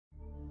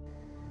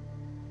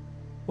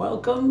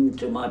Welcome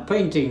to my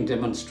painting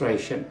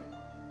demonstration.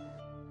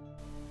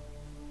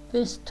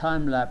 This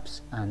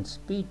time-lapse and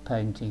speed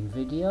painting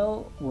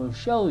video will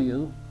show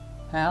you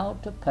how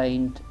to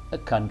paint a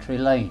country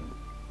lane.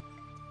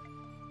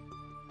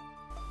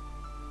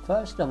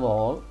 First of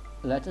all,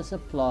 let us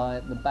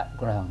apply the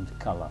background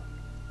colour.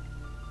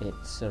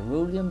 It's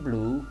cerulean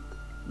blue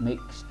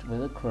mixed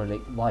with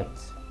acrylic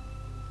white.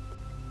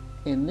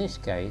 In this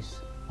case,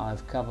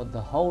 I've covered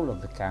the whole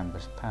of the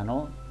canvas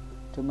panel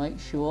to make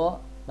sure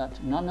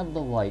that none of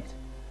the white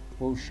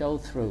will show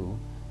through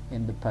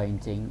in the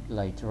painting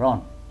later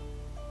on.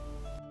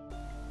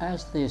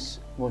 As this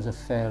was a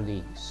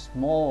fairly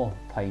small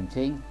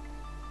painting,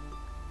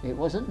 it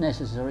wasn't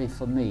necessary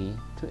for me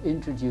to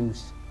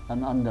introduce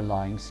an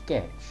underlying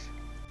sketch.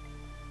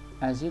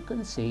 As you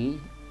can see,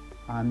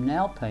 I'm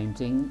now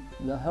painting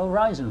the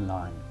horizon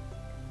line.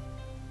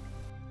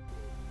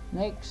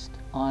 Next,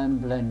 I'm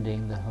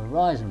blending the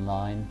horizon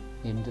line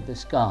into the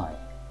sky.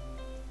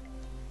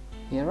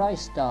 Here I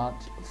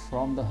start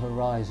from the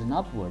horizon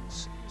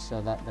upwards so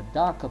that the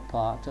darker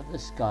part of the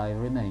sky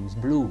remains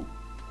blue.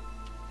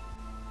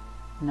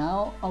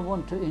 Now I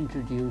want to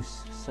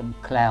introduce some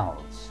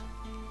clouds.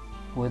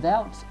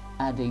 Without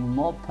adding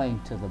more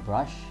paint to the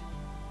brush,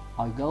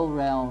 I go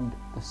round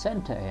the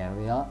center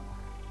area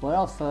where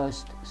I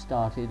first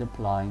started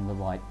applying the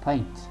white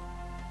paint.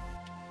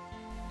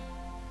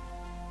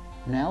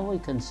 Now we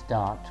can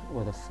start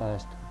with the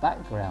first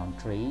background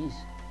trees,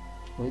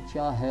 which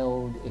are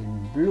held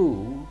in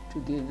blue to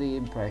give the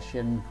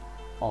impression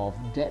of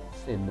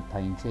depth in the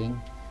painting.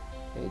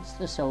 It's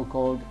the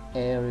so-called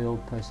aerial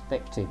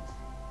perspective.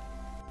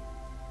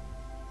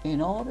 In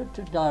order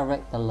to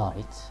direct the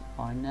light,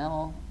 I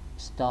now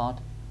start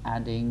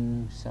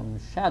adding some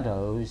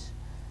shadows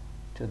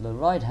to the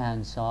right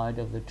hand side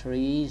of the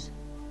trees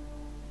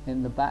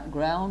in the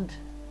background,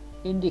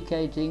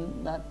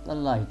 indicating that the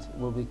light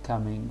will be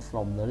coming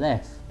from the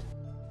left.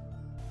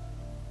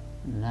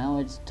 Now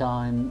it's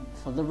time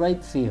for the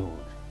rape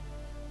field.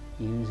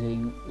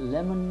 Using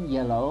lemon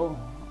yellow,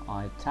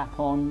 I tap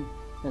on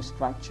the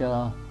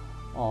structure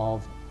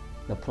of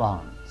the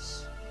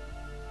plants.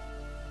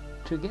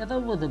 Together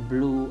with the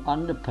blue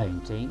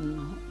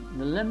underpainting,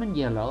 the lemon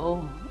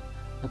yellow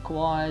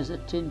acquires a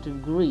tint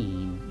of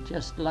green,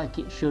 just like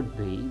it should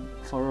be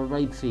for a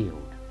rape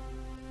field.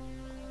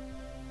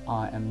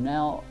 I am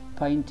now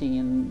painting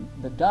in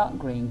the dark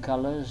green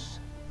colours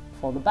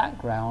for the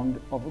background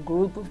of a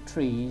group of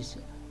trees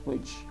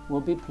which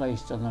will be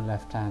placed on the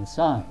left hand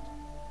side.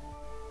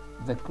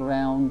 The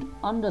ground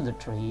under the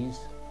trees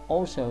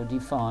also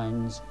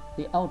defines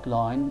the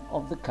outline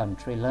of the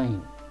country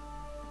lane.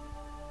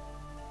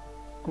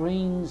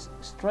 Greens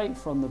straight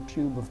from the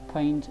tube of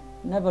paint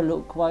never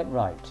look quite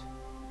right,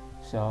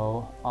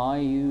 so I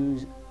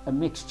use a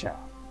mixture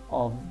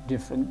of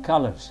different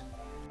colours.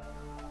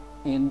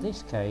 In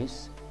this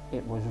case,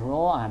 it was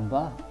raw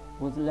amber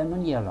with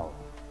lemon yellow.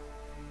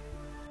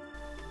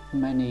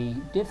 Many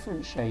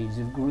different shades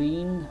of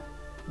green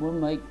will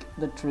make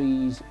the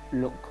trees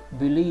look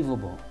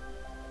believable.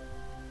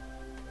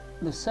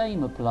 The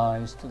same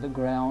applies to the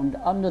ground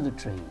under the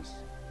trees.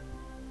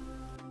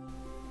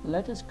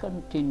 Let us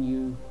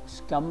continue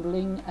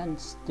scumbling and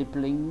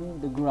stippling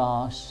the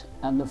grass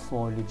and the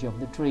foliage of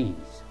the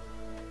trees.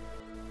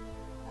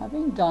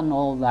 Having done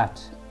all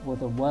that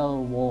with a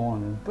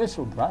well-worn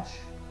bristle brush,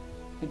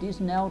 it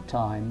is now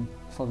time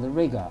for the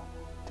rigger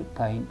to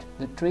paint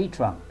the tree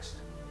trunks.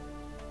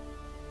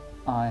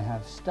 I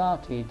have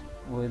started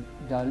with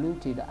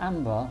diluted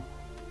amber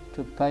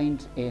to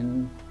paint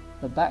in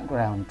the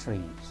background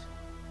trees.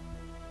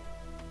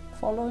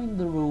 Following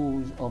the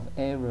rules of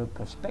aerial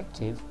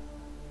perspective,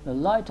 the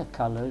lighter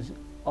colours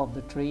of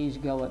the trees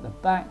go at the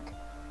back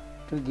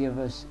to give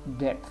us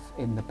depth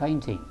in the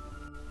painting.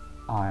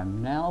 I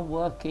am now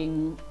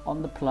working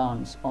on the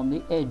plants on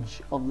the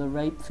edge of the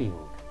rape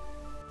field.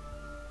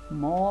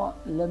 More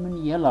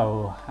lemon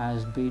yellow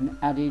has been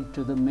added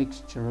to the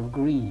mixture of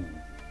green.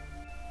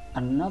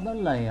 Another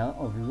layer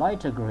of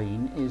lighter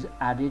green is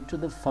added to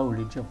the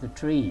foliage of the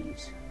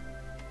trees.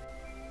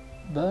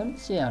 Burnt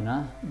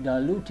sienna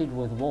diluted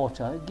with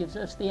water gives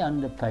us the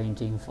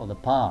underpainting for the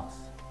path.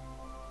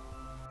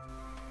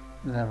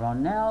 There are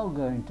now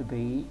going to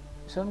be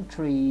some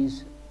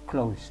trees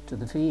close to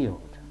the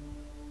field.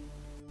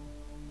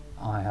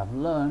 I have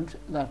learnt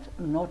that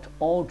not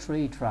all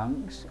tree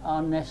trunks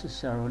are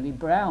necessarily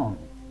brown.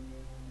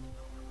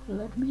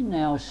 Let me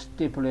now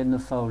stipple in the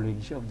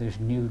foliage of this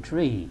new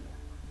tree.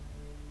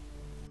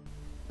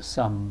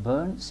 Some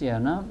burnt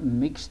sienna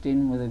mixed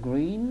in with a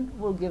green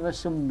will give us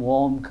some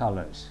warm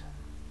colours.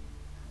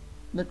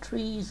 The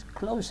trees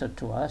closer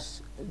to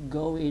us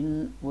go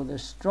in with a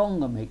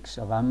stronger mix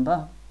of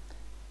amber,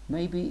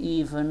 maybe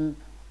even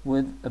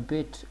with a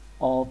bit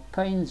of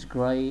Payne's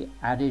grey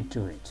added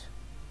to it.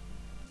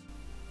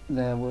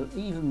 There will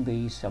even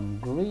be some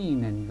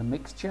green in the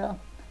mixture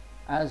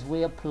as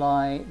we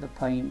apply the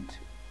paint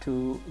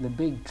to the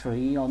big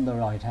tree on the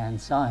right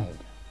hand side.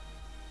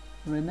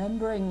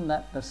 Remembering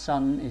that the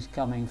sun is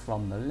coming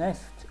from the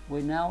left,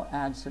 we now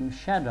add some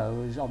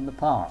shadows on the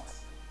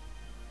path.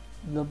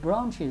 The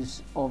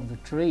branches of the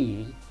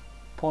tree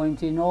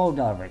point in all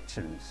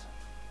directions.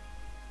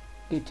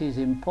 It is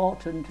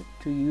important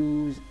to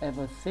use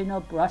ever thinner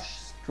brush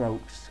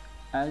strokes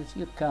as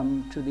you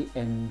come to the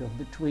end of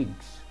the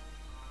twigs.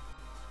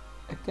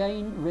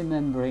 Again,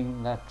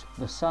 remembering that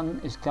the sun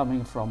is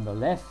coming from the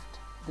left,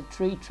 the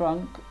tree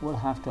trunk will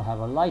have to have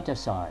a lighter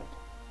side.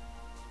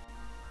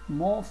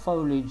 More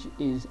foliage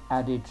is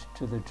added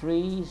to the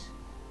trees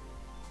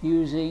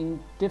using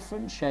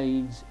different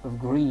shades of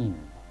green.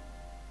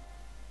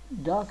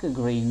 Darker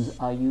greens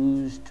are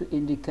used to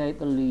indicate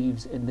the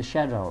leaves in the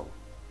shadow.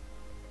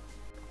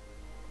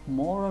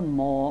 More and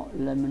more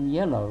lemon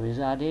yellow is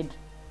added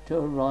to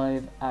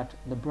arrive at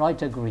the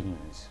brighter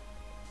greens.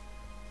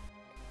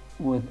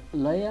 With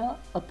layer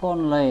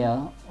upon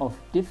layer of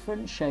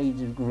different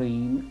shades of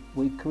green,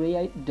 we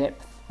create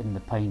depth in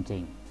the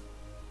painting.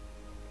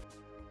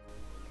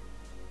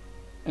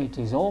 It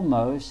is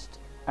almost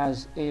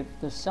as if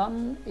the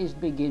sun is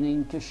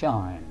beginning to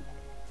shine.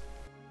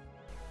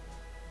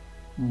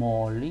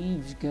 More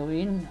leaves go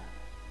in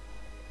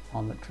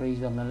on the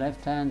trees on the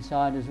left hand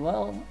side as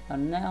well,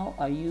 and now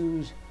I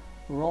use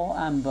raw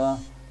amber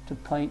to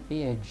paint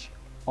the edge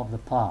of the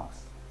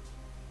path.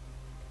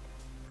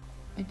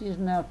 It is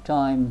now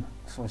time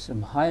for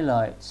some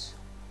highlights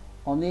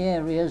on the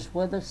areas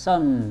where the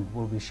sun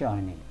will be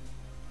shining.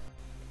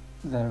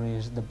 There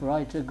is the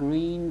brighter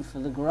green for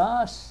the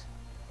grass,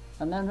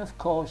 and then of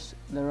course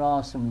there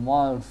are some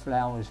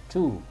wildflowers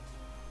too,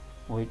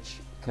 which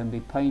can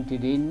be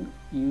painted in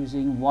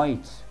using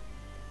white.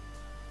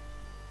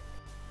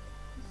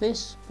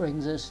 This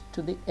brings us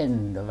to the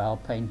end of our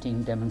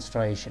painting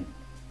demonstration.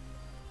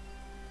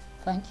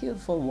 Thank you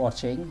for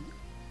watching,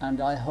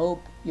 and I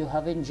hope you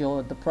have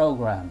enjoyed the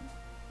program.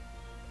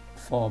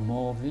 For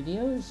more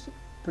videos,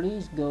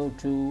 please go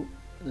to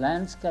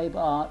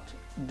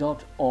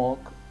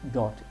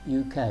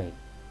landscapeart.org.uk.